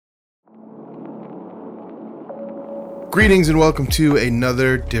Greetings and welcome to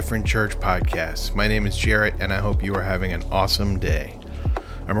another Different Church podcast. My name is Jarrett and I hope you are having an awesome day.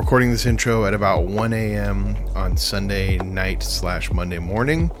 I'm recording this intro at about 1 a.m. on Sunday night / Monday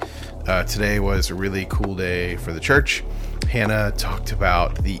morning. Today was a really cool day for the church. Hannah talked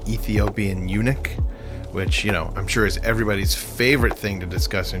about the Ethiopian eunuch, which, I'm sure is everybody's favorite thing to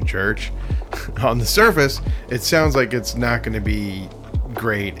discuss in church. On the surface, it sounds like it's not going to be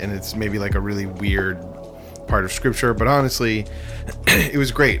great and it's maybe like a really weird part of scripture, but honestly, it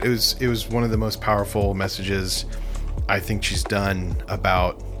was great. It was one of the most powerful messages I think she's done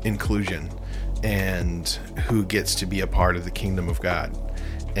about inclusion and who gets to be a part of the kingdom of God.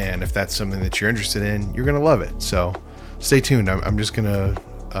 And if that's something that you're interested in, you're going to love it. So stay tuned. I'm just going to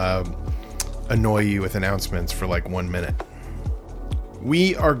annoy you with announcements for like 1 minute.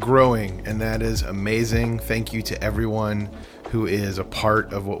 We are growing, and that is amazing. Thank you to everyone who is a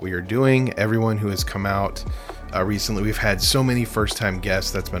part of what we are doing, everyone who has come out recently. We've had so many first-time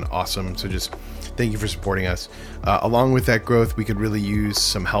guests. That's been awesome. So just thank you for supporting us. Along with that growth, we could really use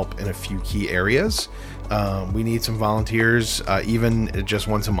some help in a few key areas. We need some volunteers, even just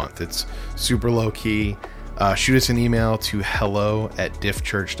once a month. It's super low-key. Shoot us an email to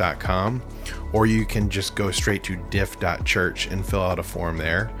hello@diffchurch.com, or you can just go straight to diff.church and fill out a form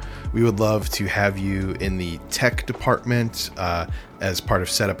there. We would love to have you in the tech department as part of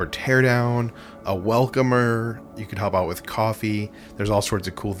setup or teardown, a welcomer. You could help out with coffee. There's all sorts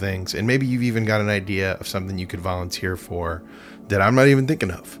of cool things. And maybe you've even got an idea of something you could volunteer for that I'm not even thinking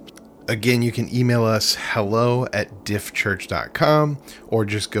of. Again, you can email us hello@diffchurch.com or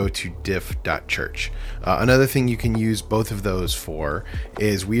just go to diff.church. Another thing you can use both of those for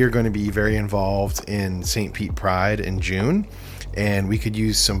is we are going to be very involved in St. Pete Pride in June, and we could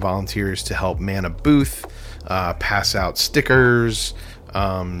use some volunteers to help man a booth, pass out stickers,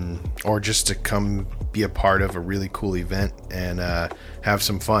 or just to come be a part of a really cool event and have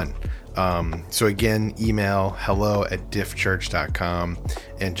some fun. So again, email hello@diffchurch.com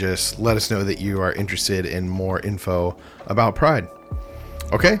and just let us know that you are interested in more info about Pride.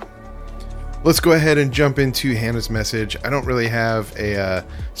 Okay, let's go ahead and jump into Hannah's message. I don't really have a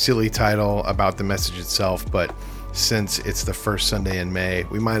silly title about the message itself, but since it's the first Sunday in May,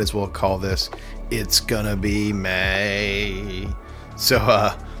 we might as well call this It's Gonna Be May.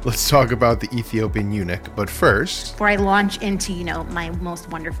 So let's talk about the Ethiopian eunuch. But first, before I launch into, my most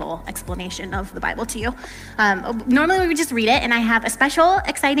wonderful explanation of the Bible to you, normally we would just read it, and I have a special,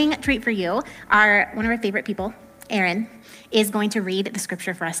 exciting treat for you. One of our favorite people, Erin, is going to read the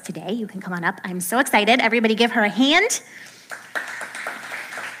scripture for us today. You can come on up. I'm so excited. Everybody give her a hand.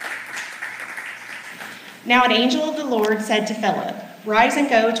 Now an angel of the Lord said to Philip, "Rise and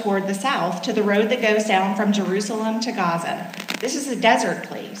go toward the south to the road that goes down from Jerusalem to Gaza. This is a desert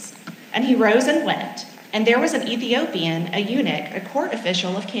place." And he rose and went. And there was an Ethiopian, a eunuch, a court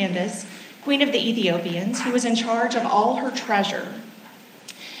official of Candace, queen of the Ethiopians, who was in charge of all her treasure.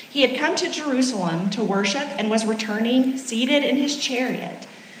 He had come to Jerusalem to worship and was returning, seated in his chariot.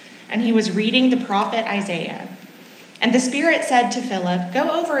 And he was reading the prophet Isaiah. And the Spirit said to Philip, "Go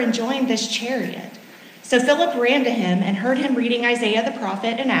over and join this chariot." So Philip ran to him and heard him reading Isaiah the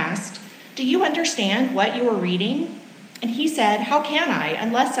prophet and asked, "Do you understand what you are reading?" And he said, "How can I,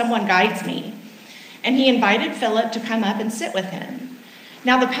 unless someone guides me?" And he invited Philip to come up and sit with him.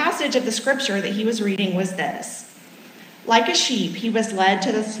 Now the passage of the scripture that he was reading was this: "Like a sheep he was led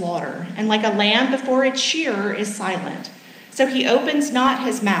to the slaughter, and like a lamb before its shearer is silent, so he opens not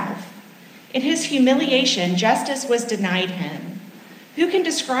his mouth. In his humiliation justice was denied him. Who can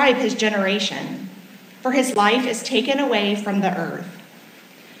describe his generation? For his life is taken away from the earth."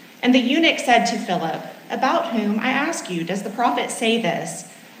 And the eunuch said to Philip, "About whom, I ask you, does the prophet say this?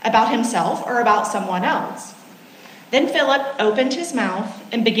 About himself or about someone else?" Then Philip opened his mouth,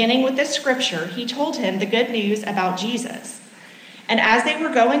 and beginning with this scripture, he told him the good news about Jesus. And as they were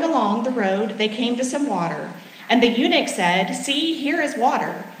going along the road, they came to some water. And the eunuch said, "See, here is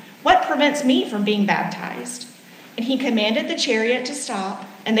water. What prevents me from being baptized?" And he commanded the chariot to stop,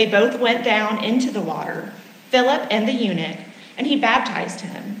 and they both went down into the water, Philip and the eunuch, and he baptized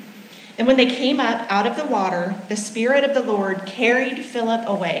him. And when they came up out of the water, the Spirit of the Lord carried Philip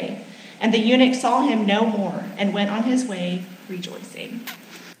away, and the eunuch saw him no more and went on his way rejoicing.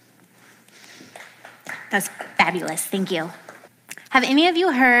 That's fabulous. Thank you. Have any of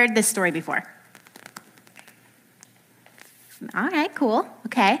you heard this story before? All right, cool.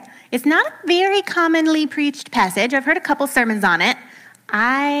 Okay. It's not a very commonly preached passage. I've heard a couple sermons on it.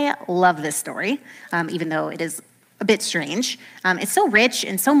 I love this story, even though it is a bit strange. It's so rich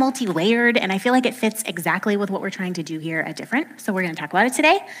and so multi-layered, and I feel like it fits exactly with what we're trying to do here at Different. So we're going to talk about it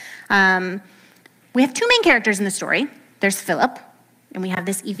today. We have two main characters in the story. there's Philip, and we have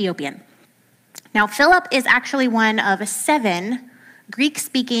this Ethiopian. Now, Philip is actually one of 7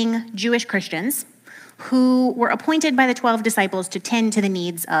 Greek-speaking Jewish Christians who were appointed by the 12 disciples to tend to the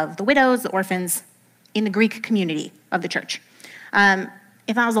needs of the widows, the orphans in the Greek community of the church.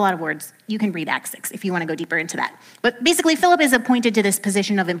 If that was a lot of words, you can read Acts 6 if you want to go deeper into that. But basically, Philip is appointed to this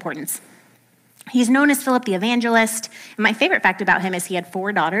position of importance. He's known as Philip the Evangelist. And my favorite fact about him is he had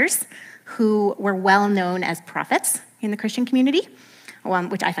 4 daughters who were well known as prophets in the Christian community,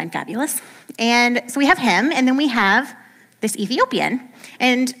 which I find fabulous. And so we have him, and then we have this Ethiopian.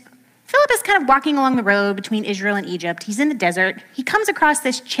 And Philip is kind of walking along the road between Israel and Egypt. He's in the desert. He comes across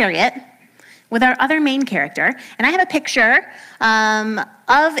this chariot with our other main character. And I have a picture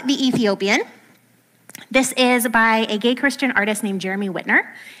of the Ethiopian. This is by a gay Christian artist named Jeremy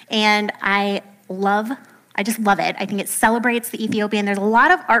Whitner. And I just love it. I think it celebrates the Ethiopian. There's a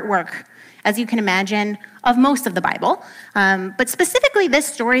lot of artwork, as you can imagine, of most of the Bible. But specifically, this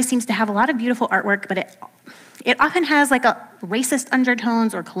story seems to have a lot of beautiful artwork, but it often has like a racist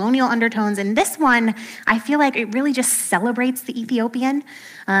undertones or colonial undertones. And this one, I feel like it really just celebrates the Ethiopian.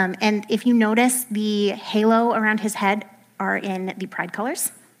 And if you notice, the halo around his head are in the pride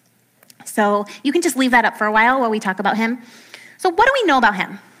colors. So you can just leave that up for a while we talk about him. So what do we know about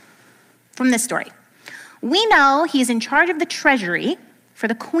him from this story? We know he's in charge of the treasury for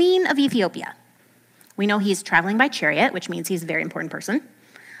the Queen of Ethiopia. We know he's traveling by chariot, which means he's a very important person.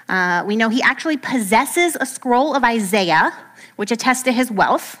 We know he actually possesses a scroll of Isaiah, which attests to his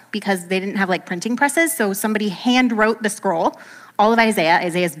wealth because they didn't have like printing presses, so somebody hand wrote the scroll, all of Isaiah.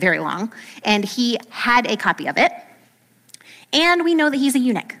 Isaiah is very long, and he had a copy of it. And we know that he's a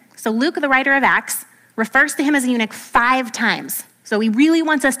eunuch. So Luke, the writer of Acts, refers to him as a eunuch 5 times. So he really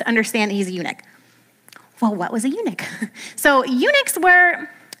wants us to understand that he's a eunuch. Well, what was a eunuch? So eunuchs were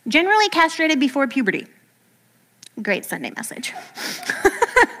generally castrated before puberty. Great Sunday message.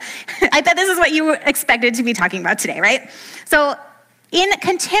 I bet this is what you expected to be talking about today, right? So in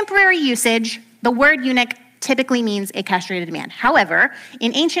contemporary usage, the word eunuch typically means a castrated man. However,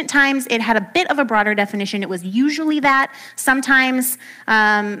 in ancient times, it had a bit of a broader definition. It was usually that. Sometimes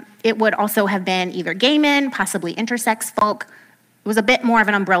it would also have been either gay men, possibly intersex folk. It was a bit more of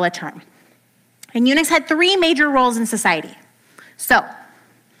an umbrella term. And eunuchs had 3 major roles in society. So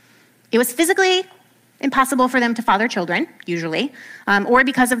it was physically impossible for them to father children, usually, or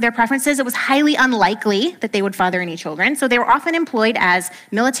because of their preferences, it was highly unlikely that they would father any children. So they were often employed as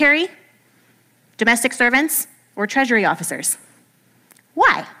military, domestic servants, or treasury officers.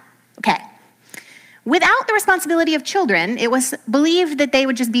 Why? Okay. Without the responsibility of children, it was believed that they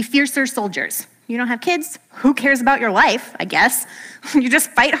would just be fiercer soldiers. You don't have kids, who cares about your life, I guess? You just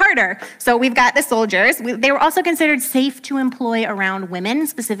fight harder. So we've got the soldiers. They were also considered safe to employ around women,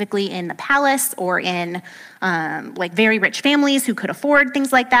 specifically in the palace or in like very rich families who could afford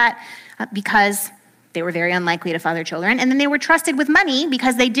things like that because they were very unlikely to father children. And then they were trusted with money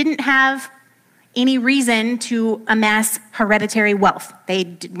because they didn't have any reason to amass hereditary wealth. They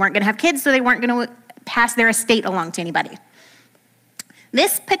weren't going to have kids, so they weren't going to pass their estate along to anybody.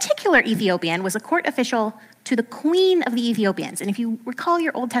 This particular Ethiopian was a court official to the Queen of the Ethiopians. And if you recall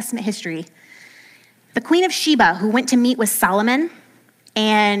your Old Testament history, the Queen of Sheba, who went to meet with Solomon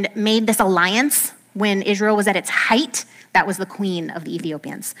and made this alliance when Israel was at its height, that was the Queen of the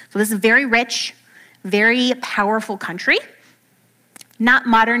Ethiopians. So this is a very rich, very powerful country. Not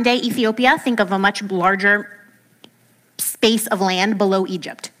modern day Ethiopia. Think of a much larger space of land below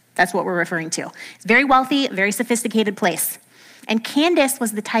Egypt. That's what we're referring to. It's very wealthy, very sophisticated place. And Candace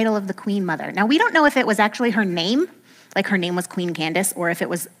was the title of the queen mother. Now, we don't know if it was actually her name, like her name was Queen Candace, or if it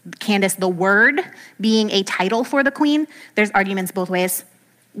was Candace, the word, being a title for the queen. There's arguments both ways.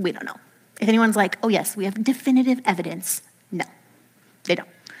 We don't know. If anyone's like, oh yes, we have definitive evidence, no, they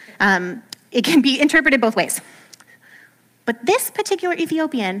don't. It can be interpreted both ways. But this particular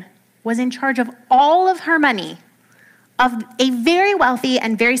Ethiopian was in charge of all of her money of a very wealthy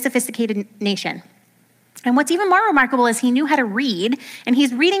and very sophisticated nation. And what's even more remarkable is he knew how to read, and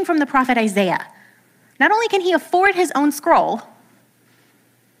he's reading from the prophet Isaiah. Not only can he afford his own scroll,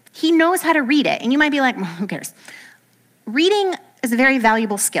 he knows how to read it. And you might be like, well, who cares? Reading is a very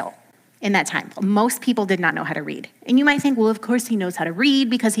valuable skill in that time. Most people did not know how to read. And you might think, well, of course he knows how to read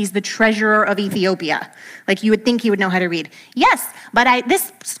because he's the treasurer of Ethiopia. Like you would think he would know how to read. Yes, but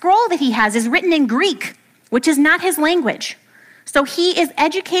this scroll that he has is written in Greek, which is not his language. So he is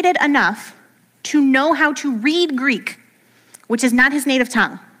educated enough to know how to read Greek, which is not his native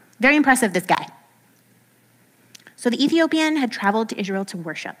tongue. Very impressive, this guy. So the Ethiopian had traveled to Israel to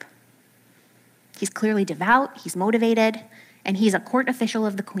worship. He's clearly devout, he's motivated, and he's a court official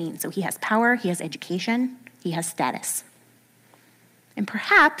of the queen. So he has power, he has education, he has status. And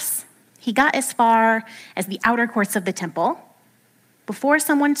perhaps he got as far as the outer courts of the temple before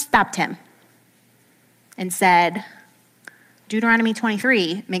someone stopped him and said, Deuteronomy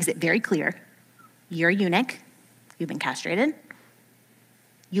 23 makes it very clear, you're a eunuch, you've been castrated,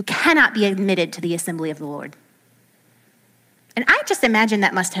 you cannot be admitted to the assembly of the Lord. And I just imagine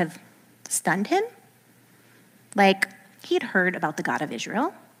that must have stunned him. Like, he'd heard about the God of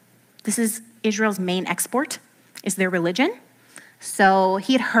Israel. This is Israel's main export, is their religion. So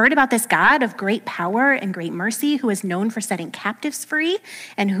he had heard about this God of great power and great mercy, who is known for setting captives free,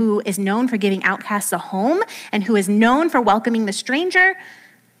 and who is known for giving outcasts a home, and who is known for welcoming the stranger,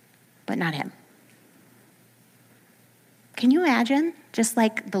 but not him. Can you imagine just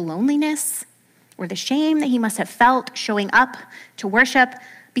like the loneliness or the shame that he must have felt showing up to worship?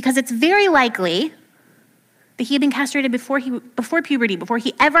 Because it's very likely that he had been castrated before puberty, before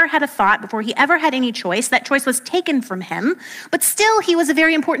he ever had a thought, before he ever had any choice. That choice was taken from him, but still he was a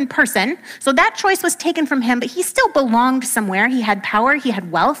very important person. So that choice was taken from him, but he still belonged somewhere. He had power, he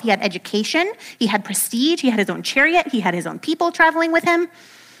had wealth, he had education, he had prestige, he had his own chariot, he had his own people traveling with him.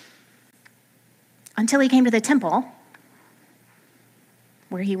 Until he came to the temple,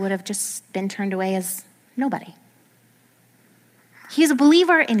 where he would have just been turned away as nobody. He is a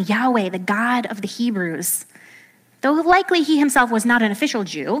believer in Yahweh, the God of the Hebrews. Though likely he himself was not an official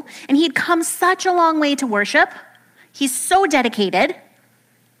Jew, and he had come such a long way to worship, he's so dedicated,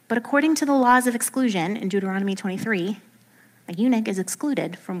 but according to the laws of exclusion in Deuteronomy 23, a eunuch is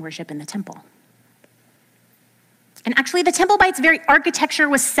excluded from worship in the temple. And actually, the temple by its very architecture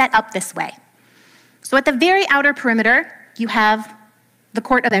was set up this way. So at the very outer perimeter, you have the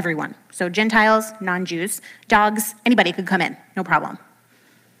court of everyone. So Gentiles, non-Jews, dogs, anybody could come in, no problem.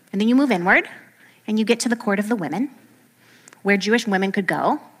 And then you move inward, and you get to the court of the women, where Jewish women could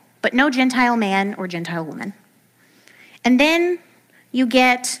go, but no Gentile man or Gentile woman. And then you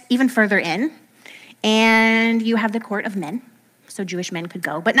get even further in, and you have the court of men, so Jewish men could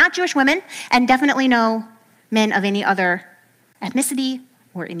go, but not Jewish women, and definitely no men of any other ethnicity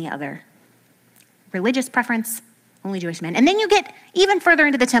or any other religious preference, only Jewish men. And then you get even further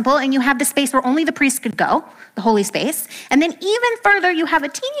into the temple, and you have the space where only the priests could go, the holy space. And then even further, you have a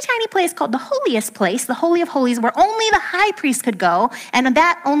teeny tiny place called the holiest place, the Holy of Holies, where only the high priest could go, and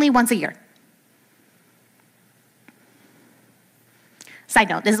that only once a year. Side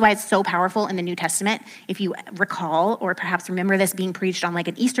note, this is why it's so powerful in the New Testament. If you recall, or perhaps remember this being preached on like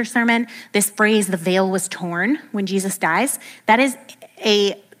an Easter sermon, this phrase, the veil was torn when Jesus dies,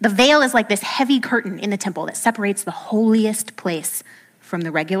 the veil is like this heavy curtain in the temple that separates the holiest place from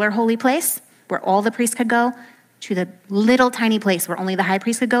the regular holy place, where all the priests could go, to the little tiny place where only the high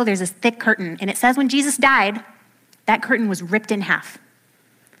priest could go. There's this thick curtain, and it says when Jesus died, that curtain was ripped in half.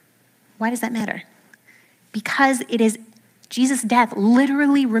 Why does that matter? Because it is Jesus' death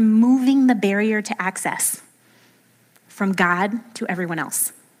literally removing the barrier to access from God to everyone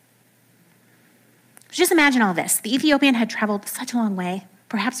else. Just imagine all this. The Ethiopian had traveled such a long way,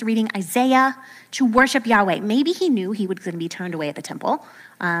 perhaps reading Isaiah to worship Yahweh. Maybe he knew he was going to be turned away at the temple,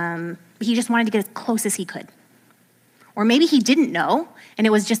 but he just wanted to get as close as he could. Or maybe he didn't know, and it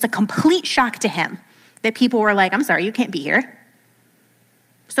was just a complete shock to him that people were like, I'm sorry, you can't be here.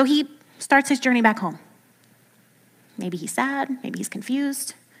 So he starts his journey back home. Maybe he's sad, maybe he's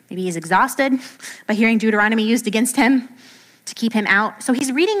confused, maybe he's exhausted by hearing Deuteronomy used against him to keep him out. So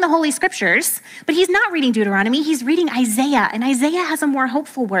he's reading the Holy Scriptures, but he's not reading Deuteronomy, he's reading Isaiah. And Isaiah has a more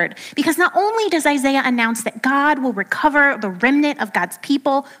hopeful word, because not only does Isaiah announce that God will recover the remnant of God's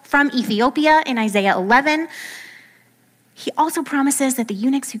people from Ethiopia in Isaiah 11, he also promises that the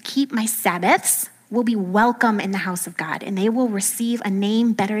eunuchs who keep my Sabbaths will be welcome in the house of God, and they will receive a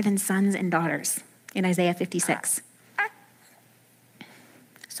name better than sons and daughters in Isaiah 56.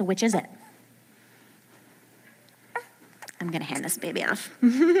 So which is it? I'm going to hand this baby off.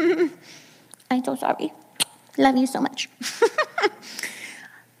 I'm so sorry. Love you so much.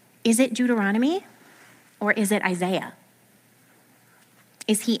 Is it Deuteronomy or is it Isaiah?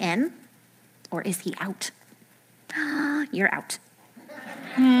 Is he in or is he out? You're out.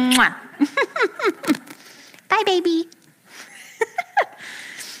 Mwah. Bye, baby.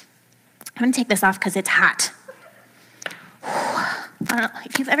 I'm going to take this off because it's hot. I don't know.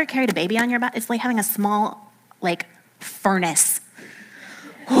 If you've ever carried a baby on your back, it's like having a small, furnace,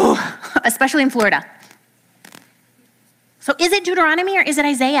 especially in Florida. So is it Deuteronomy or is it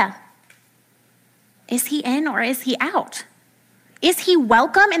Isaiah? Is he in or is he out? Is he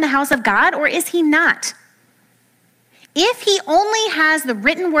welcome in the house of God or is he not? If he only has the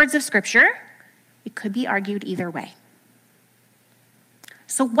written words of Scripture, it could be argued either way.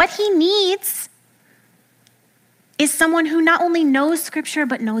 So what he needs is someone who not only knows Scripture,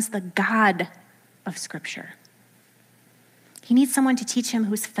 but knows the God of Scripture. He needs someone to teach him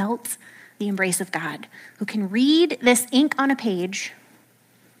who's felt the embrace of God, who can read this ink on a page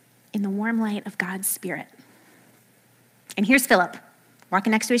in the warm light of God's Spirit. And here's Philip,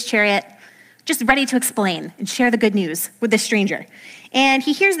 walking next to his chariot, just ready to explain and share the good news with this stranger. And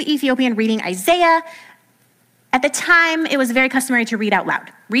he hears the Ethiopian reading Isaiah. At the time, it was very customary to read out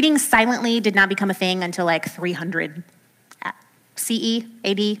loud. Reading silently did not become a thing until like 300 CE,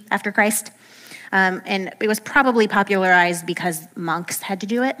 AD, after Christ. And it was probably popularized because monks had to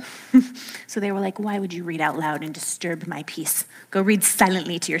do it. So they were like, why would you read out loud and disturb my peace? Go read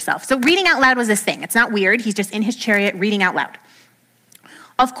silently to yourself. So reading out loud was this thing. It's not weird. He's just in his chariot reading out loud.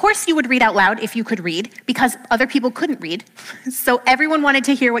 Of course you would read out loud if you could read, because other people couldn't read. So everyone wanted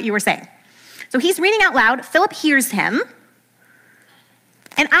to hear what you were saying. So he's reading out loud. Philip hears him.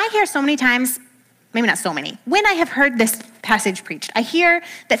 And I hear so many times, maybe not so many, when I have heard this passage preached, I hear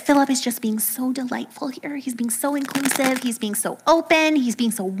that Philip is just being so delightful here. He's being so inclusive. He's being so open. He's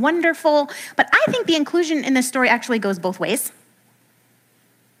being so wonderful. But I think the inclusion in this story actually goes both ways.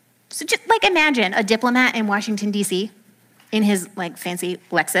 So just like imagine a diplomat in Washington, D.C., in his like fancy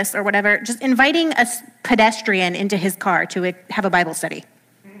Lexus or whatever, just inviting a pedestrian into his car to have a Bible study.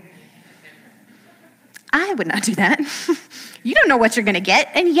 I would not do that. You don't know what you're going to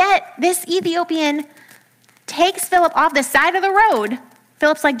get. And yet, this Ethiopian takes Philip off the side of the road.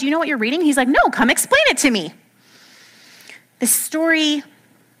 Philip's like, do you know what you're reading? He's like, no, come explain it to me. This story,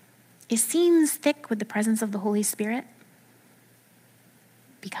 it seems thick with the presence of the Holy Spirit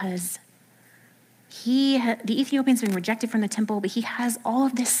because the Ethiopian's been rejected from the temple, but he has all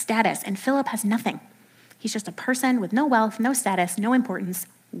of this status, and Philip has nothing. He's just a person with no wealth, no status, no importance,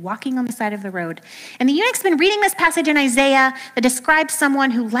 walking on the side of the road. And the eunuch's been reading this passage in Isaiah that describes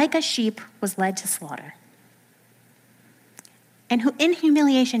someone who, like a sheep, was led to slaughter. And who, in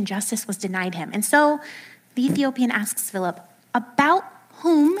humiliation, justice was denied him. And so the Ethiopian asks Philip, about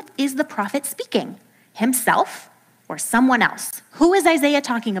whom is the prophet speaking? Himself or someone else? Who is Isaiah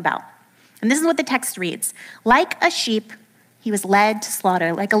talking about? And this is what the text reads. Like a sheep, he was led to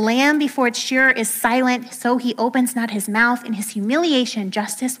slaughter. Like a lamb before its shearer is silent, so he opens not his mouth. In his humiliation,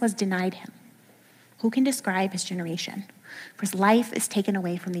 justice was denied him. Who can describe his generation? For his life is taken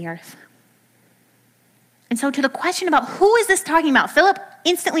away from the earth. And so to the question about who is this talking about, Philip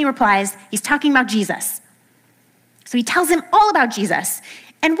instantly replies, he's talking about Jesus. So he tells him all about Jesus.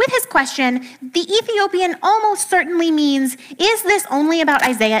 And with his question, the Ethiopian almost certainly means, is this only about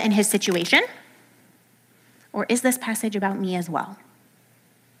Isaiah and his situation? Or is this passage about me as well?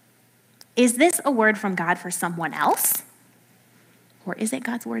 Is this a word from God for someone else? Or is it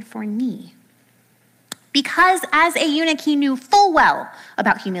God's word for me? Because as a eunuch, he knew full well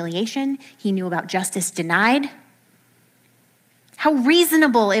about humiliation. He knew about justice denied. How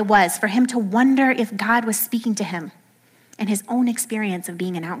reasonable it was for him to wonder if God was speaking to him and his own experience of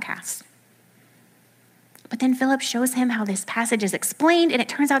being an outcast. But then Philip shows him how this passage is explained, and it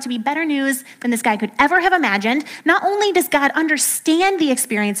turns out to be better news than this guy could ever have imagined. Not only does God understand the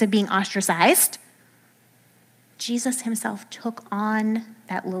experience of being ostracized, Jesus himself took on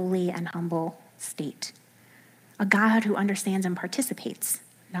that lowly and humble state. A God who understands and participates,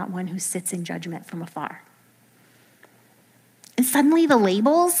 not one who sits in judgment from afar. And suddenly the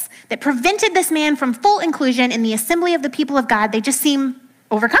labels that prevented this man from full inclusion in the assembly of the people of God, they just seem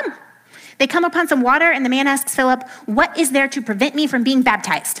overcome. They come upon some water, and the man asks Philip, what is there to prevent me from being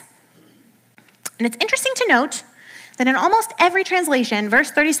baptized? And it's interesting to note that in almost every translation,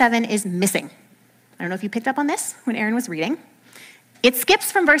 verse 37 is missing. I don't know if you picked up on this when Aaron was reading. It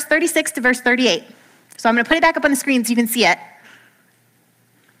skips from verse 36 to verse 38. So I'm going to put it back up on the screen so you can see it.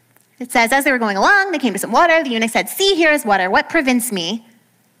 It says, as they were going along, they came to some water. The eunuch said, see, here is water. What prevents me?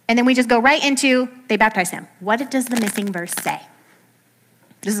 And then we just go right into, they baptize him. What does the missing verse say?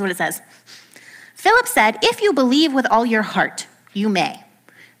 This is what it says. Philip said, if you believe with all your heart, you may.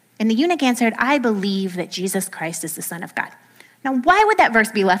 And the eunuch answered, I believe that Jesus Christ is the Son of God. Now, why would that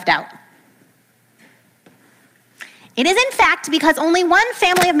verse be left out? It is, in fact, because only one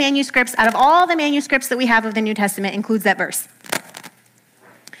family of manuscripts out of all the manuscripts that we have of the New Testament includes that verse.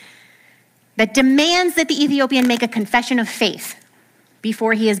 That demands that the Ethiopian make a confession of faith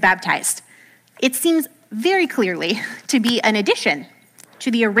before he is baptized. It seems very clearly to be an addition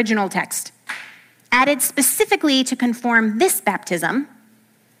to the original text, added specifically to conform this baptism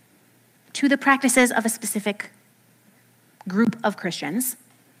to the practices of a specific group of Christians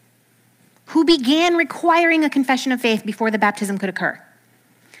who began requiring a confession of faith before the baptism could occur.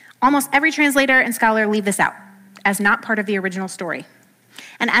 Almost every translator and scholar leave this out as not part of the original story.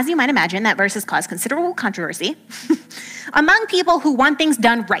 And as you might imagine, that verse has caused considerable controversy among people who want things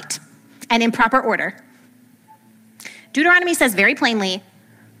done right and in proper order. Deuteronomy says very plainly,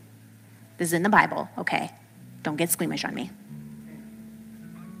 this is in the Bible, okay? Don't get squeamish on me.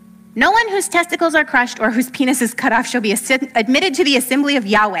 No one whose testicles are crushed or whose penis is cut off shall be admitted to the assembly of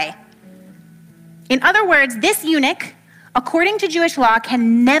Yahweh. In other words, this eunuch, according to Jewish law,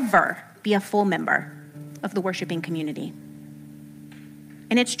 can never be a full member of the worshiping community.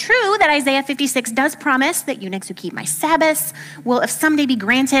 And it's true that Isaiah 56 does promise that eunuchs who keep my Sabbaths will someday be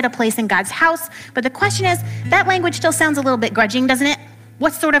granted a place in God's house. But the question is, that language still sounds a little bit grudging, doesn't it?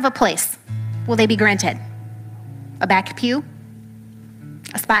 What sort of a place will they be granted? A back pew?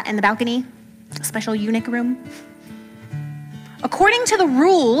 A spot in the balcony? A special eunuch room? According to the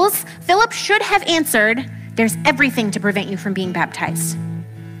rules, Philip should have answered, there's everything to prevent you from being baptized.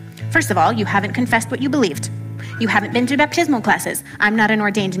 First of all, you haven't confessed what you believed. You haven't been to baptismal classes. I'm not an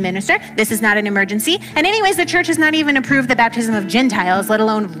ordained minister. This is not an emergency. And anyways, the church has not even approved the baptism of Gentiles, let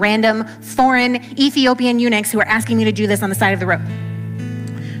alone random, foreign, Ethiopian eunuchs who are asking me to do this on the side of the road.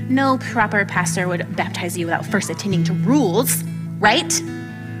 No proper pastor would baptize you without first attending to rules, right?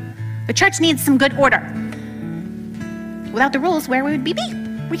 The church needs some good order. Without the rules, where would we be?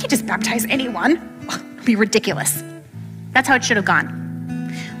 We could just baptize anyone. It'd be ridiculous. That's how it should have gone.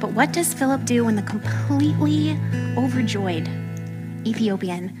 But what does Philip do when the completely overjoyed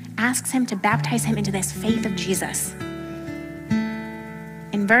Ethiopian asks him to baptize him into this faith of Jesus?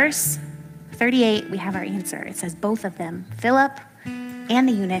 In verse 38, we have our answer. It says both of them, Philip and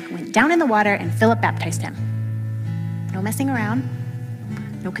the eunuch, went down in the water and Philip baptized him. No messing around,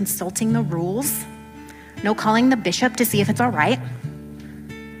 no consulting the rules, no calling the bishop to see if it's all right.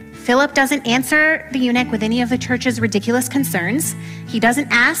 Philip doesn't answer the eunuch with any of the church's ridiculous concerns. He doesn't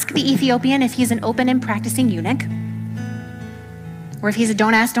ask the Ethiopian if he's an open and practicing eunuch, or if he's a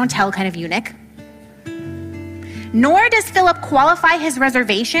don't ask, don't tell kind of eunuch. Nor does Philip qualify his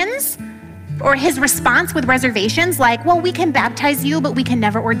reservations or his response with reservations like, well, we can baptize you, but we can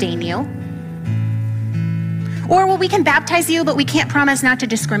never ordain you. Or, well, we can baptize you, but we can't promise not to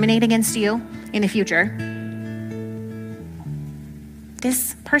discriminate against you in the future.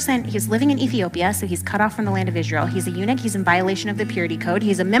 This person, he's living in Ethiopia, so he's cut off from the land of Israel. He's a eunuch. He's in violation of the purity code.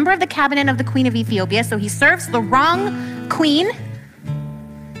 He's a member of the cabinet of the queen of Ethiopia, so he serves the wrong queen.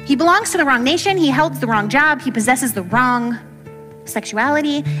 He belongs to the wrong nation. He holds the wrong job. He possesses the wrong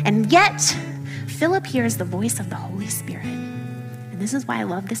sexuality. And yet, Philip hears the voice of the Holy Spirit. And this is why I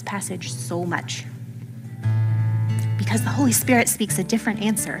love this passage so much. Because the Holy Spirit speaks a different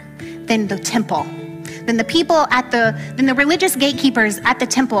answer than the temple. Than the people than the religious gatekeepers at the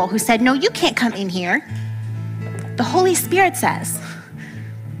temple who said, no, you can't come in here. The Holy Spirit says,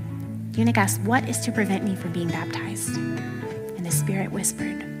 eunuch asked, what is to prevent me from being baptized? And the Spirit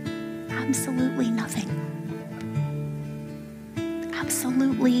whispered, absolutely nothing.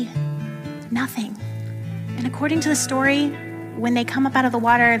 Absolutely nothing. And according to the story, when they come up out of the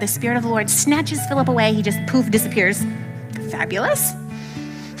water, the Spirit of the Lord snatches Philip away. He just poof, disappears. Fabulous.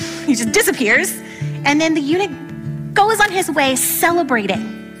 He just disappears. And then the eunuch goes on his way celebrating.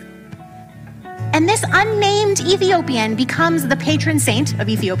 And this unnamed Ethiopian becomes the patron saint of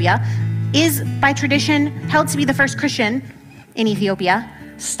Ethiopia, is by tradition held to be the first Christian in Ethiopia,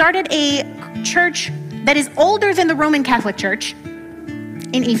 started a church that is older than the Roman Catholic Church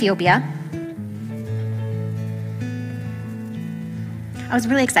in Ethiopia. I was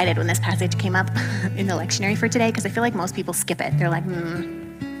really excited when this passage came up in the lectionary for today because I feel like most people skip it. They're like,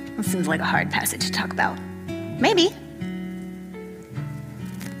 this seems like a hard passage to talk about. Maybe.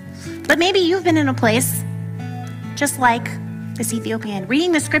 But maybe you've been in a place just like this Ethiopian,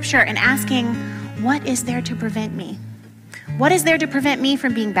 reading the scripture and asking, what is there to prevent me? What is there to prevent me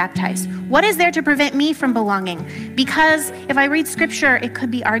from being baptized? What is there to prevent me from belonging? Because if I read scripture, it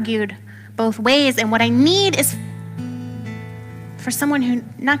could be argued both ways. And what I need is for someone who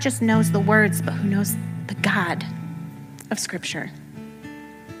not just knows the words, but who knows the God of scripture.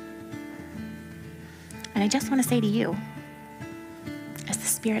 And I just want to say to you, as the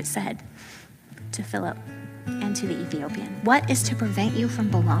Spirit said to Philip and to the Ethiopian, what is to prevent you from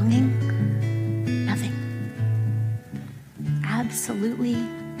belonging? Nothing. Absolutely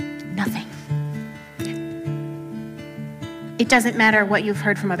nothing. It doesn't matter what you've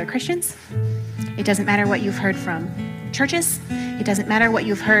heard from other Christians. It doesn't matter what you've heard from churches. It doesn't matter what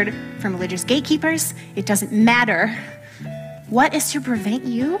you've heard from religious gatekeepers. It doesn't matter. What is to prevent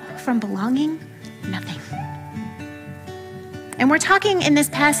you from belonging? Nothing. And we're talking in this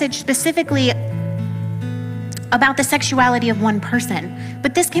passage specifically about the sexuality of one person,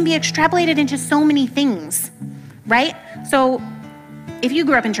 but this can be extrapolated into so many things, right? So if you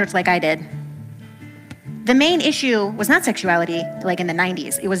grew up in church like I did, the main issue was not sexuality like in the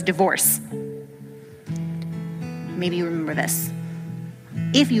 90s. It was divorce. Maybe you remember this.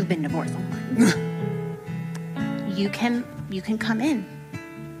 If you've been divorced, you can come in.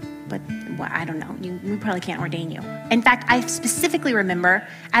 But well, I don't know. We probably can't ordain you. In fact, I specifically remember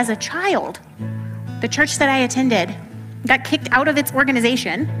as a child, the church that I attended got kicked out of its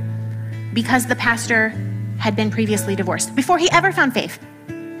organization because the pastor had been previously divorced before he ever found faith.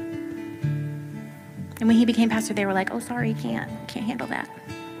 And when he became pastor, they were like, oh, sorry, can't handle that.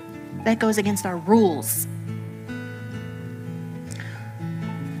 That goes against our rules.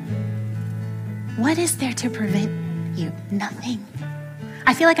 What is there to prevent you? Nothing.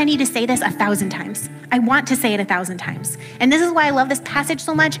 I feel like I need to say this 1,000 times. I want to say it 1,000 times. And this is why I love this passage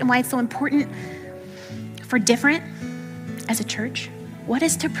so much and why it's so important for Different as a church. What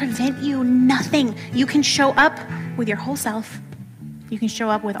is to prevent you? Nothing. You can show up with your whole self. You can show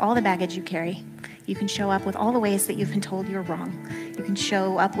up with all the baggage you carry. You can show up with all the ways that you've been told you're wrong. You can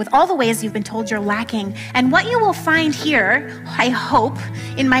show up with all the ways you've been told you're lacking. And what you will find here, I hope,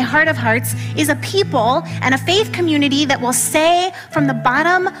 in my heart of hearts, is a people and a faith community that will say from the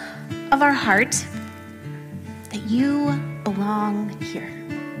bottom of our heart that you belong here.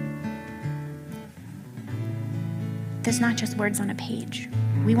 There's not just words on a page.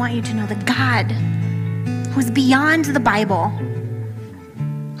 We want you to know the God who's beyond the Bible,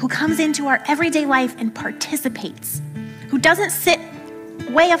 who comes into our everyday life and participates, who doesn't sit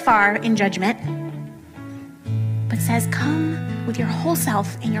way afar in judgment, but says, come with your whole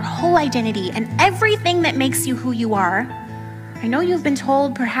self and your whole identity and everything that makes you who you are. I know you've been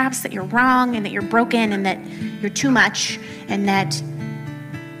told perhaps that you're wrong and that you're broken and that you're too much and that.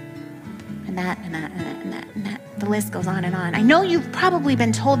 The list goes on and on. I know you've probably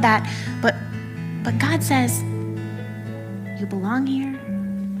been told that, but God says, you belong here.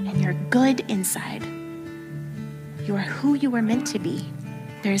 And you're good inside. You are who you were meant to be.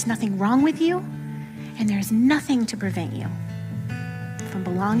 There is nothing wrong with you, and there is nothing to prevent you from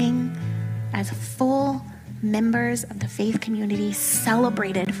belonging as full members of the faith community,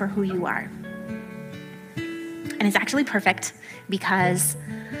 celebrated for who you are. And it's actually perfect because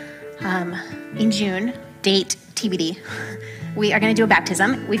in June, date TBD, we are going to do a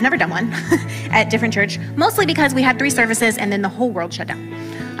baptism. We've never done one at Different Church, mostly because we had 3 services and then the whole world shut down.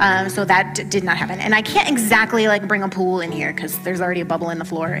 So that did not happen. And I can't exactly bring a pool in here because there's already a bubble in the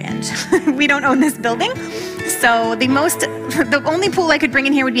floor and we don't own this building. So the only pool I could bring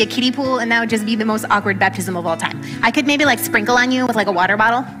in here would be a kiddie pool, and that would just be the most awkward baptism of all time. I could maybe sprinkle on you with a water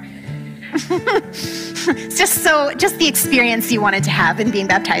bottle. It's just the experience you wanted to have in being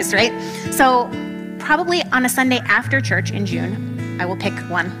baptized, right? So probably on a Sunday after church in June, I will pick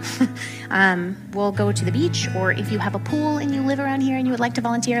one. We'll go to the beach, or if you have a pool and you live around here and you would like to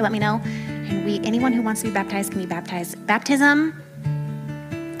volunteer, let me know. And anyone who wants to be baptized can be baptized. Baptism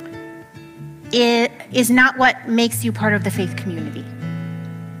is not what makes you part of the faith community.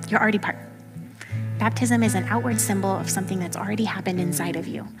 You're already part. Baptism is an outward symbol of something that's already happened inside of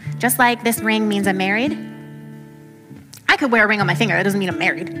you. Just like this ring means I'm married. I could wear a ring on my finger. That doesn't mean I'm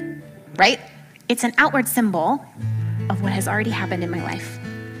married, right? It's an outward symbol of what has already happened in my life.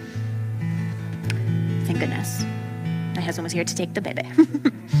 Thank goodness. My husband was here to take the baby.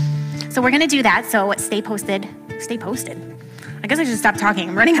 So we're going to do that. So stay posted. Stay posted. I guess I should stop talking.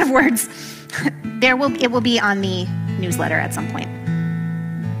 I'm running out of words. It will be on the newsletter at some point.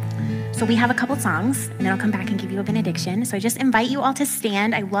 So we have a couple songs, and then I'll come back and give you a benediction. So I just invite you all to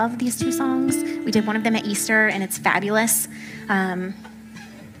stand. I love these 2 songs. We did one of them at Easter, and it's fabulous. And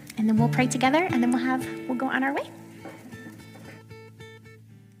then we'll pray together, and then we'll go on our way.